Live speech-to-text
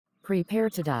Prepare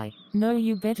to die. No,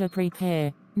 you better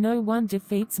prepare. No one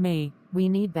defeats me. We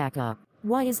need backup.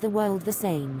 Why is the world the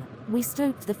same? We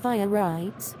stoked the fire,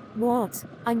 right? What?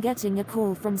 I'm getting a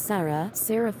call from Sarah.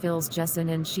 Sarah fills Jess in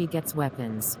and she gets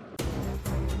weapons.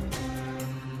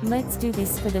 Let's do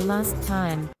this for the last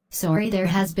time. Sorry, there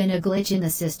has been a glitch in the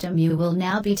system. You will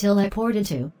now be teleported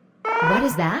to. What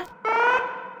is that?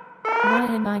 Why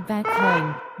am I back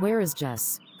home? Where is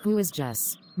Jess? Who is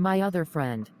Jess? My other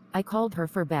friend. I called her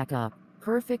for backup.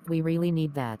 Perfect, we really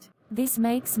need that. This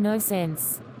makes no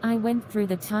sense. I went through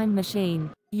the time machine.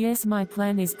 Yes, my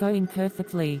plan is going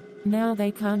perfectly. Now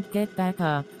they can't get back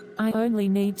up. I only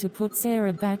need to put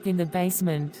Sarah back in the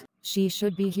basement. She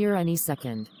should be here any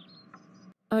second.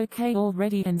 Okay, all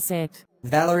ready and set.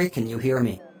 Valerie, can you hear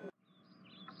me?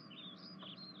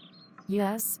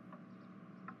 Yes?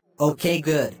 Okay,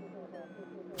 good.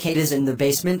 Kate is in the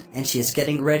basement, and she is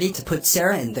getting ready to put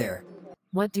Sarah in there.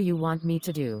 What do you want me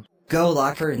to do? Go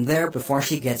lock her in there before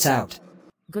she gets out.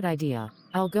 Good idea.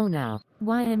 I'll go now.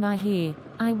 Why am I here?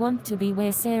 I want to be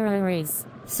where Sarah is.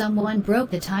 Someone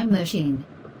broke the time machine.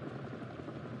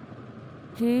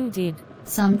 Who did?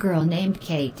 Some girl named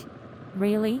Kate.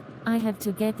 Really? I have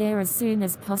to get there as soon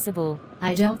as possible.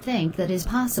 I don't think that is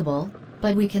possible,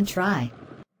 but we can try.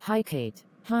 Hi, Kate.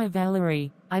 Hi,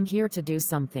 Valerie. I'm here to do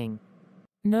something.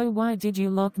 No, why did you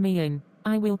lock me in?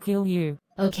 I will kill you.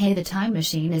 Okay, the time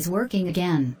machine is working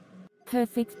again.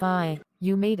 Perfect, bye.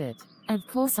 You made it. Of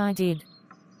course I did.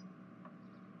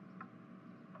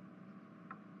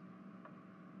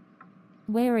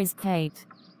 Where is Kate?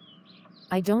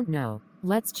 I don't know.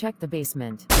 Let's check the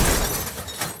basement.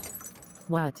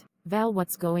 What? Val,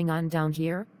 what's going on down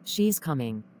here? She's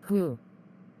coming. Who?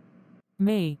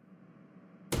 Me.